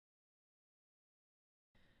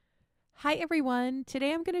Hi everyone,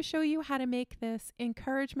 today I'm going to show you how to make this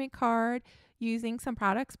encouragement card using some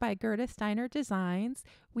products by Gerda Steiner Designs.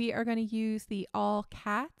 We are going to use the All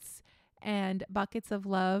Cats and Buckets of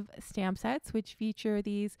Love stamp sets, which feature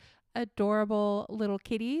these adorable little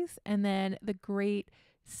kitties, and then the great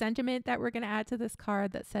sentiment that we're going to add to this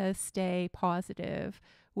card that says stay positive,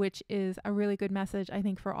 which is a really good message I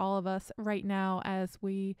think for all of us right now as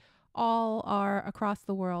we all are across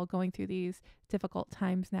the world going through these difficult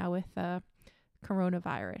times now with the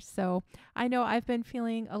coronavirus. So I know I've been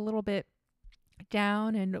feeling a little bit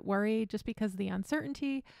down and worried just because of the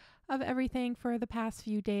uncertainty of everything for the past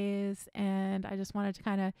few days. And I just wanted to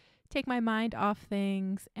kind of take my mind off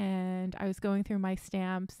things. And I was going through my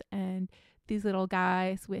stamps, and these little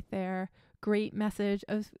guys with their great message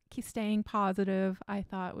of staying positive, I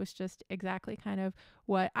thought was just exactly kind of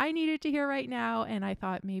what I needed to hear right now. And I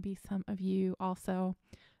thought maybe some of you also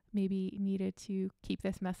maybe needed to keep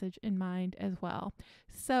this message in mind as well.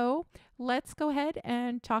 So let's go ahead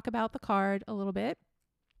and talk about the card a little bit.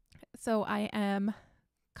 So I am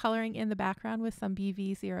coloring in the background with some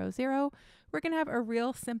BV00. We're going to have a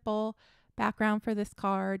real simple background for this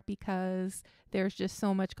card because there's just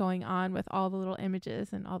so much going on with all the little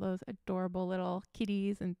images and all those adorable little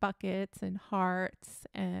kitties and buckets and hearts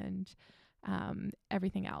and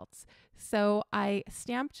everything else. So I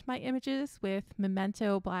stamped my images with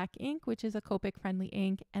Memento black ink, which is a Copic friendly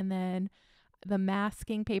ink, and then the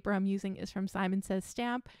masking paper I'm using is from Simon Says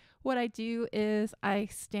Stamp. What I do is I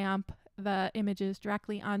stamp the images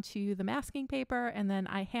directly onto the masking paper, and then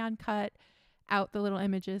I hand cut out the little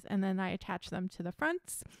images, and then I attach them to the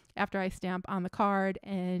fronts after I stamp on the card,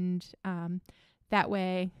 and that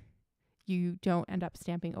way you don't end up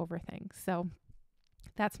stamping over things. So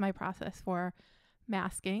that's my process for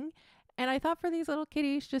masking. And I thought for these little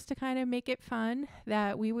kitties, just to kind of make it fun,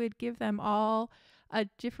 that we would give them all a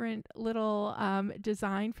different little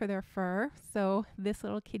design for their fur. So this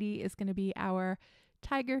little kitty is going to be our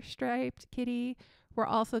tiger striped kitty. We're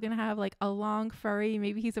also going to have like a long furry,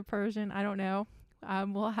 maybe he's a Persian, I don't know.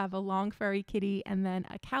 We'll have a long furry kitty, and then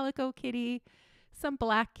a calico kitty, some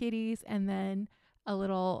black kitties, and then a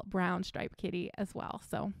little brown striped kitty as well.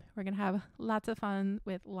 So we're going to have lots of fun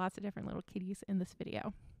with lots of different little kitties in this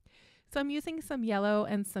video. So I'm using some yellow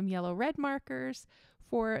and some yellow red markers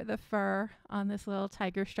for the fur on this little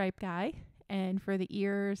tiger stripe guy. And for the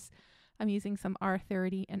ears, I'm using some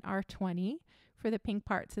R30 and R20 for the pink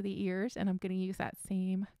parts of the ears. And I'm going to use that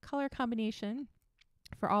same color combination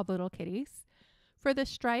for all the little kitties. For the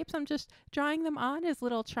stripes, I'm just drawing them on as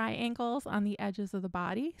little triangles on the edges of the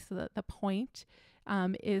body so that the point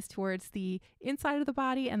is towards the inside of the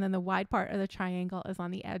body, and then the wide part of the triangle is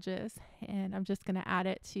on the edges. And I'm just going to add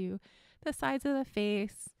it to the sides of the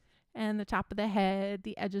face and the top of the head,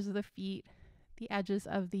 the edges of the feet, the edges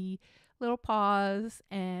of the little paws,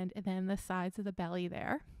 and then the sides of the belly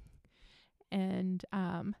there. And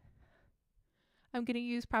I'm going to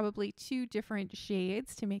use probably 2 different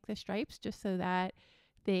shades to make the stripes, just so that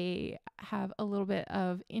they have a little bit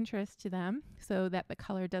of interest to them so that the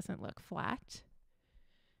color doesn't look flat.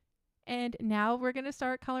 And now we're going to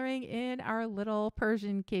start coloring in our little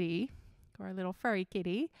Persian kitty, or our little furry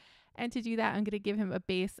kitty. And to do that, I'm going to give him a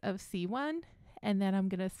base of C1, and then I'm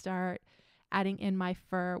going to start adding in my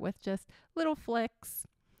fur with just little flicks,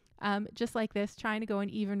 just like this, trying to go in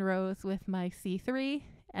even rows with my C3,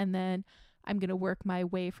 and then I'm going to work my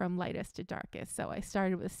way from lightest to darkest. So I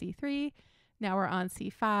started with C3, now we're on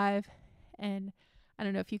C5, and I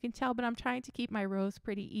don't know if you can tell, but I'm trying to keep my rows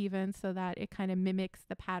pretty even so that it kind of mimics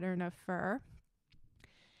the pattern of fur.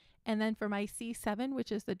 And then for my C7,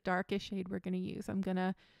 which is the darkest shade we're going to use, I'm going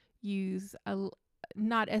to use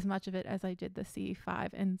not as much of it as I did the C5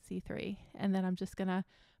 and C3. And then I'm just going to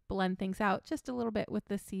blend things out just a little bit with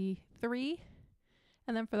the C3.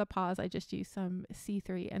 And then for the paws, I just use some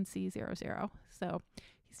C3 and C00. So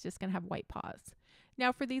he's just going to have white paws.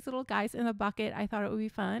 Now for these little guys in the bucket, I thought it would be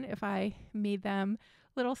fun if I made them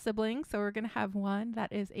little siblings. So we're going to have one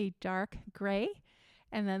that is a dark gray,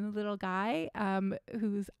 and then the little guy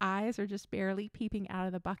whose eyes are just barely peeping out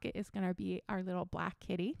of the bucket is going to be our little black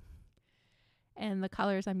kitty. And the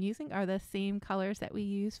colors I'm using are the same colors that we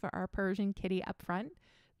use for our Persian kitty up front,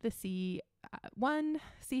 the C1,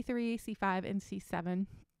 C3, C5, and C7.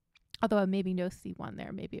 Although maybe no C1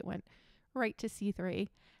 there, maybe it went right to C3.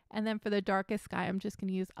 And then for the darkest guy, I'm just going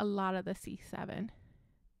to use a lot of the C7.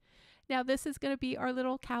 Now this is going to be our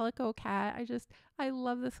little calico cat. I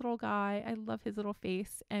love this little guy. I love his little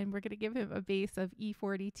face. And we're going to give him a base of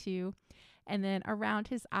E42. And then around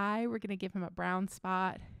his eye, we're going to give him a brown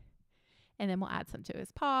spot. And then we'll add some to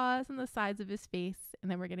his paws and the sides of his face.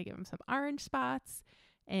 And then we're going to give him some orange spots.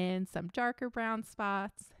 and some darker brown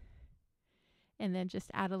spots, and then just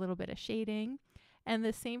add a little bit of shading. And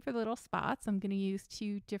the same for the little spots. I'm going to use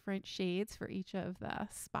 2 different shades for each of the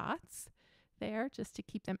spots there, just to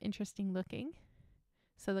keep them interesting looking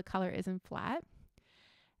so the color isn't flat.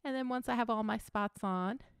 And then once I have all my spots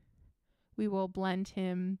on, we will blend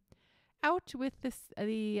him out with the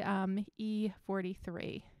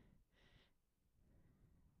E43.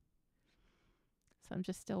 So I'm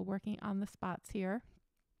just still working on the spots here.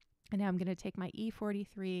 And now I'm going to take my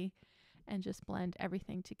E43 and just blend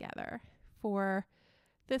everything together. For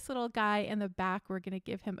this little guy in the back, we're going to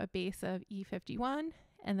give him a base of E51,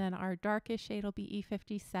 and then our darkest shade will be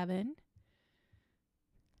E57.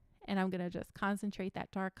 And I'm going to just concentrate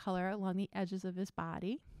that dark color along the edges of his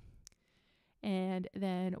body, and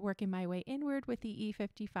then working my way inward with the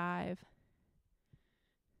E55.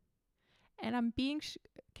 And I'm being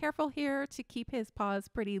careful here to keep his paws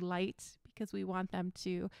pretty light, because we want them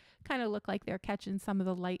to kind of look like they're catching some of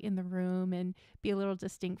the light in the room and be a little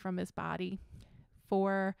distinct from his body.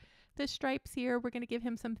 For the stripes here, we're going to give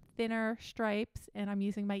him some thinner stripes, and I'm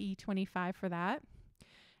using my E25 for that.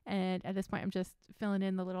 And at this point, I'm just filling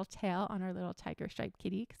in the little tail on our little tiger stripe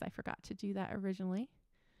kitty, because I forgot to do that originally.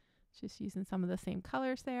 Just using some of the same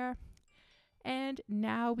colors there. And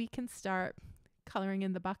now we can start coloring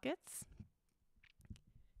in the buckets.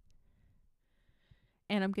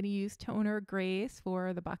 And I'm going to use toner grays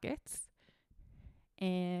for the buckets.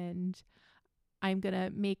 And I'm going to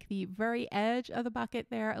make the very edge of the bucket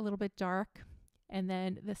there a little bit dark, and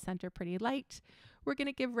then the center pretty light. We're going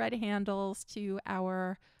to give red handles to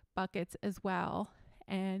our buckets as well.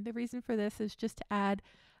 And the reason for this is just to add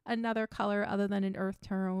another color other than an earth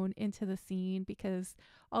tone into the scene, because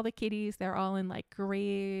all the kitties, they're all in like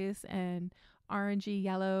grays and orangey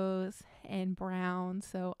yellows and browns.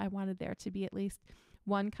 So I wanted there to be at least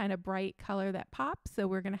one kind of bright color that pops. So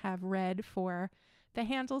we're going to have red for the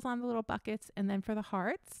handles on the little buckets, and then for the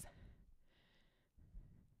hearts.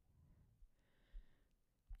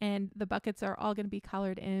 And the buckets are all going to be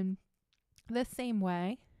colored in the same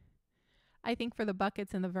way. I think for the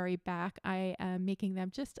buckets in the very back, I am making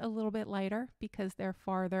them just a little bit lighter because they're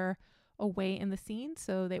farther away in the scene,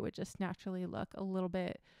 so they would just naturally look a little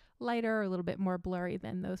bit lighter, a little bit more blurry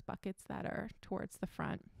than those buckets that are towards the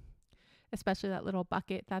front. Especially that little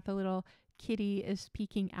bucket that the little kitty is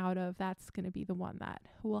peeking out of, that's going to be the one that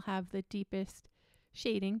will have the deepest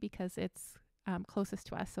shading because it's closest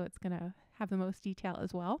to us, so it's going to have the most detail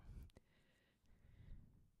as well.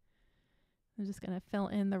 I'm just going to fill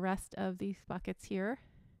in the rest of these buckets here.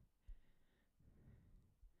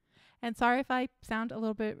 And sorry if I sound a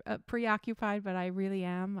little bit preoccupied, but I really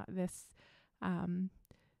am. This,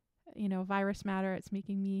 virus matter, it's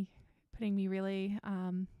putting me really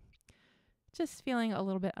just feeling a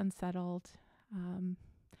little bit unsettled.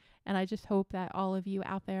 And I just hope that all of you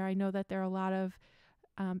out there, I know that there are a lot of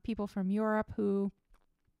people from Europe who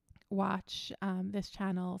watch this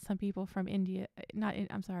channel, some people from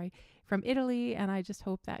from Italy, and I just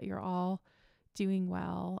hope that you're all doing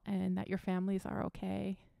well and that your families are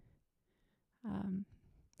okay.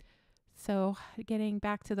 So getting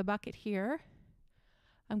back to the bucket here,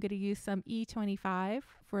 I'm going to use some E25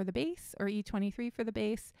 for the base, or E23 for the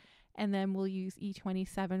base, and then we'll use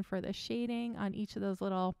E27 for the shading on each of those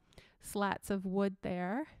little slats of wood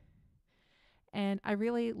there. And I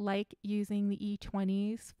really like using the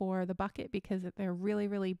E20s for the bucket because they're really,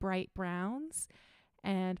 really bright browns.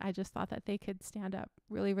 And I just thought that they could stand up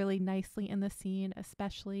really, really nicely in the scene,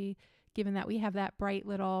 especially given that we have that bright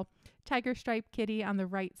little tiger stripe kitty on the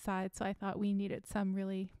right side. So I thought we needed some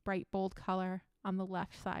really bright, bold color on the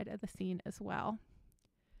left side of the scene as well.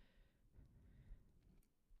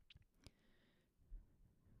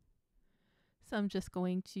 So I'm just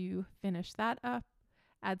going to finish that up,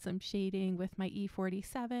 add some shading with my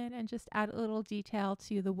E47, and just add a little detail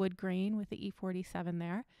to the wood grain with the E47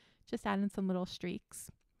 there. Just add in some little streaks.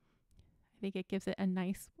 I think it gives it a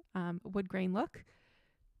nice wood grain look.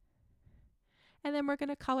 And then we're going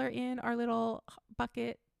to color in our little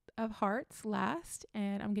bucket of hearts last,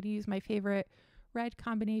 and I'm going to use my favorite red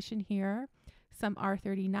combination here. Some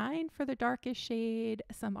R39 for the darkest shade,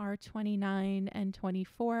 some R29 and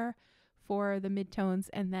 24 for the midtones,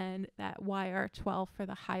 and then that YR12 for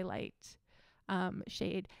the highlight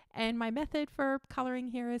shade. And my method for coloring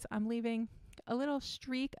here is I'm leaving a little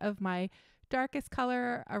streak of my darkest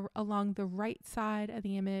color along the right side of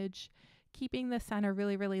the image, keeping the center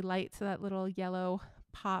really, really light so that little yellow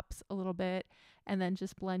pops a little bit, and then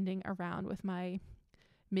just blending around with my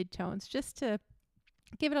midtones just to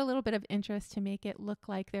give it a little bit of interest to make it look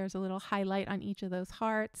like there's a little highlight on each of those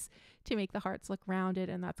hearts to make the hearts look rounded.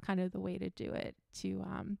 And that's kind of the way to do it, to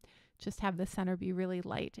just have the center be really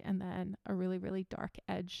light and then a really, really dark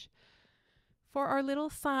edge. For our little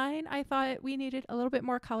sign, I thought we needed a little bit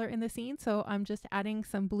more color in the scene, so I'm just adding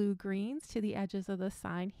some blue-greens to the edges of the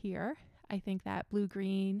sign here. I think that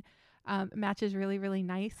blue-green matches really, really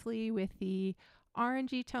nicely with the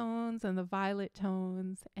orangey tones and the violet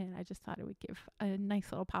tones, and I just thought it would give a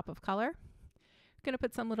nice little pop of color. I'm going to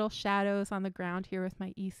put some little shadows on the ground here with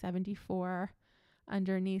my E74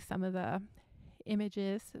 underneath some of the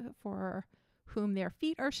images for whom their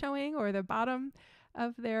feet are showing or the bottom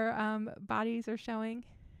of their bodies are showing.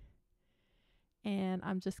 And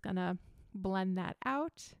I'm just gonna blend that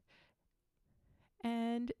out.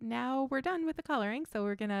 And now we're done with the coloring. So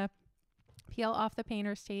we're gonna peel off the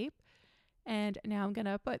painter's tape. And now I'm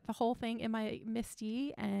gonna put the whole thing in my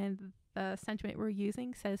MISTI, and the sentiment we're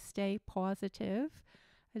using says stay positive.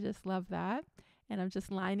 I just love that. And I'm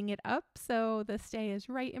just lining it up so the stay is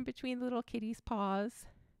right in between the little kitty's paws.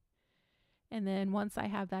 And then once I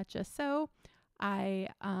have that just so, I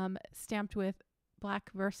stamped with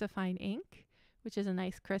black VersaFine ink, which is a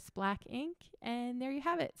nice crisp black ink. And there you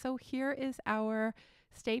have it. So here is our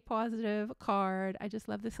Stay Positive card. I just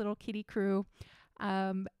love this little kitty crew.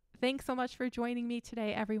 Thanks so much for joining me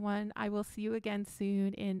today, everyone. I will see you again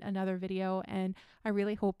soon in another video. And I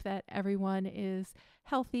really hope that everyone is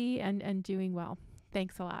healthy and doing well.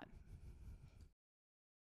 Thanks a lot.